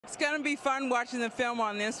It's going to be fun watching the film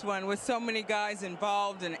on this one with so many guys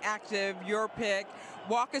involved and active. Your pick.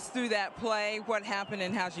 Walk us through that play. What happened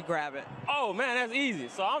and how'd you grab it? Oh, man, that's easy.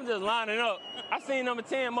 So I'm just lining up. I seen number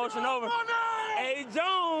 10 motion over. A.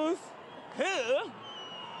 Jones. Here.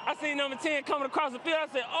 I seen number 10 coming across the field.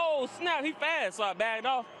 I said, oh, snap, he fast. So I bagged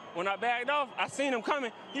off. When I bagged off, I seen him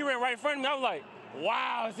coming. He ran right in front of me. I was like,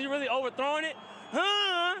 wow, is he really overthrowing it?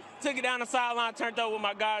 Took it down the sideline, turned up with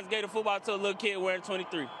my guys, gave the football to a little kid wearing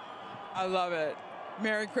 23. I love it.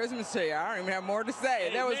 Merry Christmas to you. I don't even have more to say.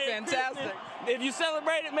 Hey, that was Merry fantastic. Christmas. If you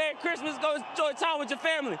celebrate it, Merry Christmas. Go enjoy time with your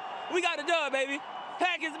family. We got the dub, baby.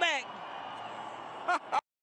 Pack is back.